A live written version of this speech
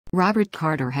Robert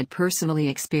Carter had personally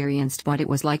experienced what it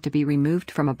was like to be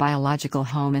removed from a biological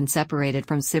home and separated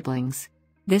from siblings.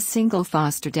 This single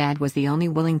foster dad was the only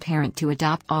willing parent to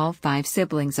adopt all 5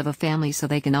 siblings of a family so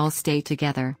they can all stay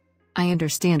together. I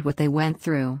understand what they went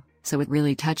through, so it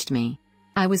really touched me.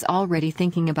 I was already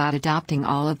thinking about adopting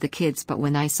all of the kids, but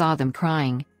when I saw them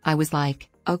crying, I was like,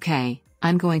 okay,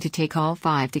 I'm going to take all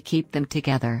 5 to keep them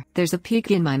together. There's a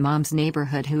pig in my mom's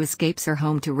neighborhood who escapes her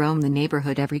home to roam the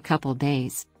neighborhood every couple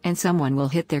days, and someone will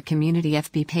hit their community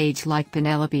FB page like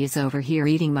Penelope is over here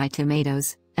eating my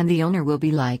tomatoes, and the owner will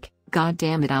be like, God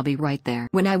damn it, I'll be right there.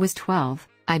 When I was 12,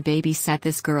 I babysat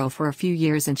this girl for a few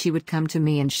years and she would come to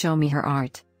me and show me her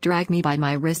art, drag me by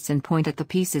my wrists and point at the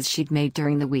pieces she'd made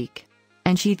during the week.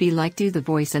 And she'd be like, do the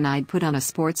voice, and I'd put on a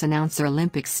sports announcer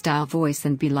Olympics style voice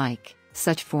and be like,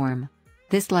 such form.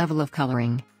 This level of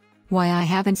coloring. Why, I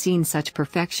haven't seen such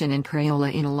perfection in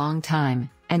Crayola in a long time,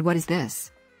 and what is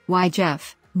this? Why,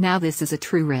 Jeff, now this is a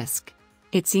true risk.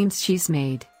 It seems she's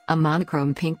made a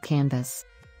monochrome pink canvas.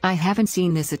 I haven't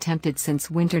seen this attempted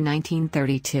since winter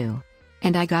 1932.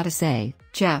 And I gotta say,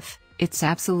 Jeff, it's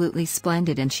absolutely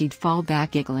splendid, and she'd fall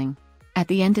back giggling. At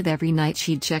the end of every night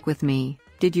she'd check with me,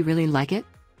 did you really like it?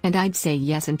 And I'd say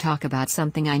yes and talk about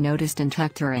something I noticed and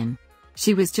tucked her in.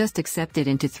 She was just accepted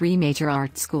into 3 major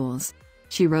art schools.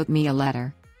 She wrote me a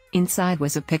letter. Inside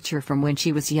was a picture from when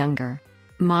she was younger.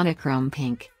 Monochrome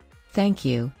pink. Thank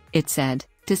you, it said,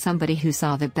 to somebody who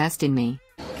saw the best in me.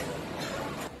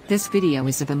 This video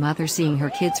is of a mother seeing her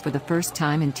kids for the first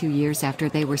time in 2 years after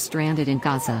they were stranded in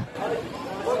Gaza.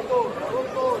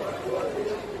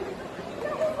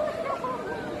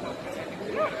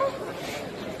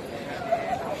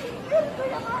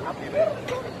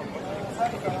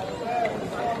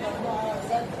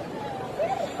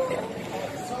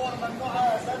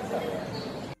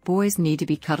 Boys need to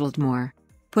be cuddled more.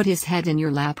 Put his head in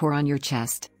your lap or on your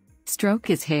chest. Stroke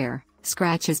his hair,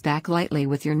 scratch his back lightly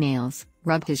with your nails,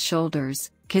 rub his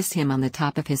shoulders, kiss him on the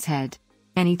top of his head.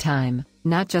 Anytime,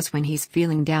 not just when he's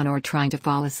feeling down or trying to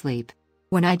fall asleep.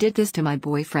 When I did this to my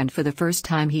boyfriend for the first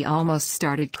time, he almost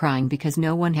started crying because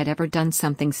no one had ever done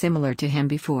something similar to him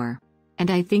before.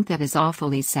 And I think that is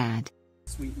awfully sad.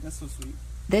 Sweet, that's so sweet.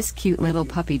 This cute little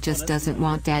puppy just doesn't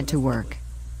want dad to work.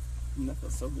 That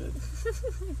feels so good.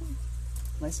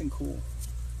 Nice and cool.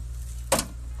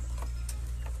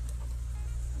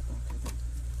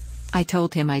 I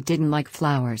told him I didn't like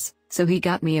flowers, so he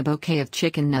got me a bouquet of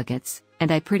chicken nuggets,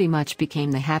 and I pretty much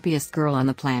became the happiest girl on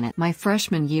the planet. My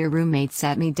freshman year roommate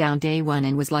sat me down day 1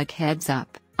 and was like, heads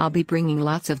up, I'll be bringing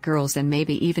lots of girls and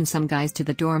maybe even some guys to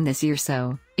the dorm this year,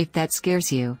 so, if that scares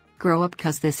you, grow up,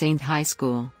 'cause this ain't high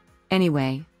school.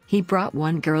 Anyway, he brought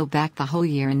one girl back the whole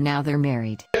year and now they're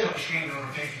married.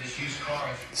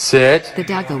 Sit. The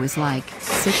doggo was like,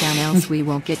 sit down else we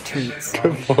won't get treats.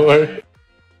 Good boy.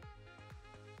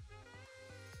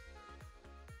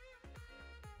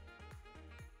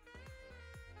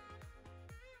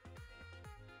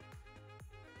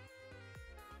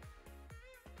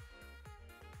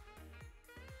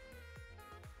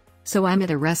 So I'm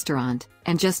at a restaurant,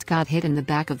 and just got hit in the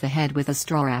back of the head with a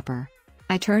straw wrapper.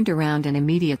 I turned around and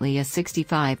immediately a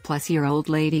 65-plus-year-old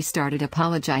lady started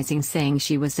apologizing, saying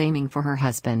she was aiming for her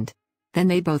husband. Then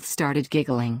they both started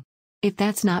giggling. If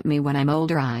that's not me when I'm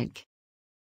older, I'd...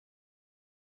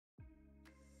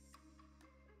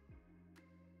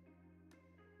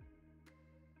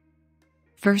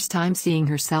 First time seeing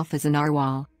herself as a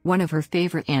narwhal, one of her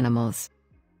favorite animals.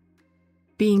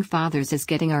 Being fathers is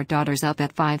getting our daughters up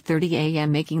at 5:30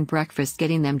 a.m., making breakfast,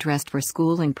 getting them dressed for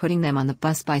school, and putting them on the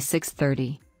bus by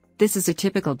 6:30. This is a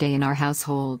typical day in our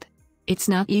household. It's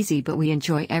not easy, but we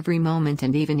enjoy every moment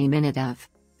and even a minute of